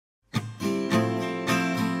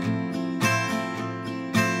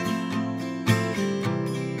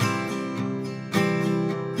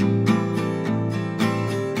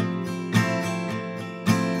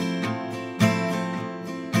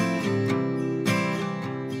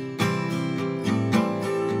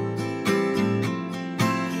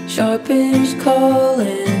Sharpener's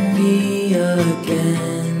calling me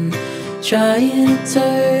again, trying to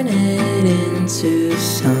turn it into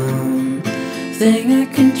something I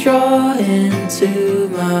can draw into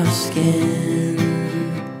my skin.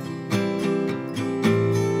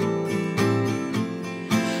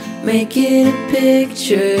 Make it a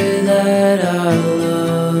picture that I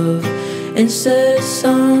love, instead of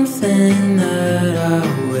something that I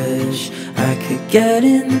wish I could get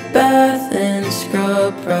in the bath and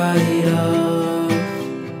scrub right off.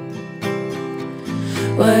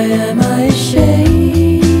 Why am I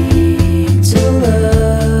ashamed to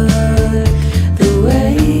look the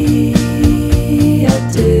way I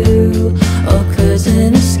do? All 'cause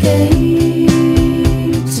an escape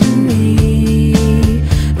to me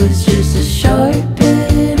was just a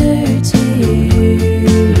sharpener to you.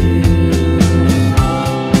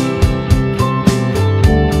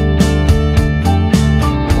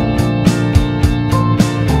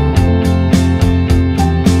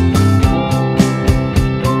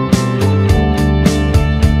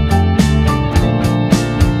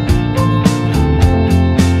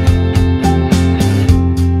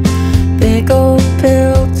 Big old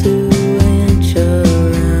pill 2-inch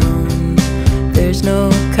around, there's no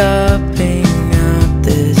copping out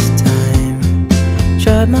this time.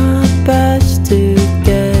 Tried my best to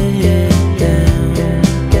get it down.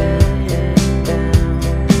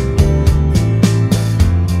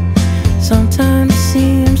 Sometimes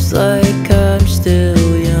seems like I'm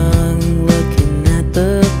still young, looking at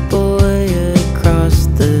the boy across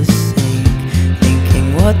the sink, thinking,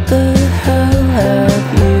 what the hell have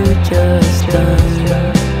you just done?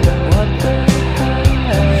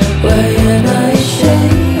 Why am I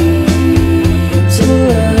ashamed to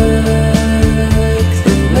look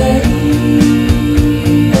the way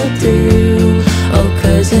I do? Oh,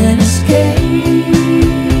 'cause an escape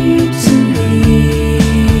to me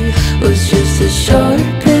was just a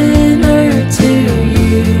sharpener to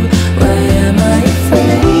you. Why am I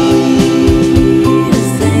afraid of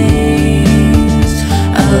things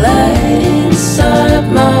I let inside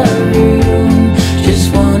my room? Just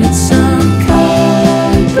wanted some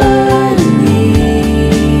company,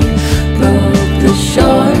 broke the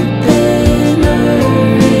sharpener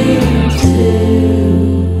in two.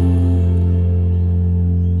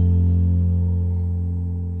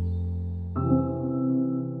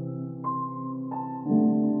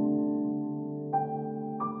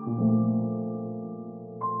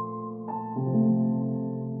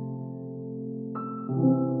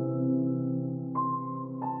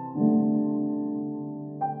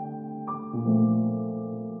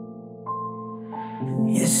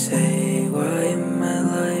 You say, why am I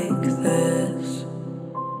like this?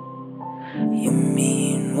 You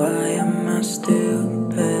mean, why am I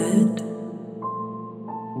stupid?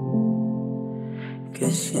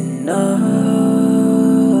 'Cause you know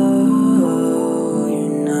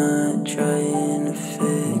you're not trying to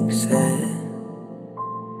fix it.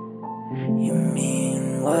 You mean,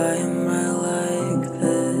 why am I like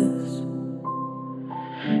this?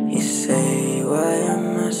 You say, why am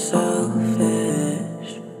I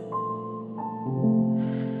selfish?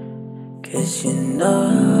 'Cause you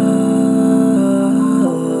know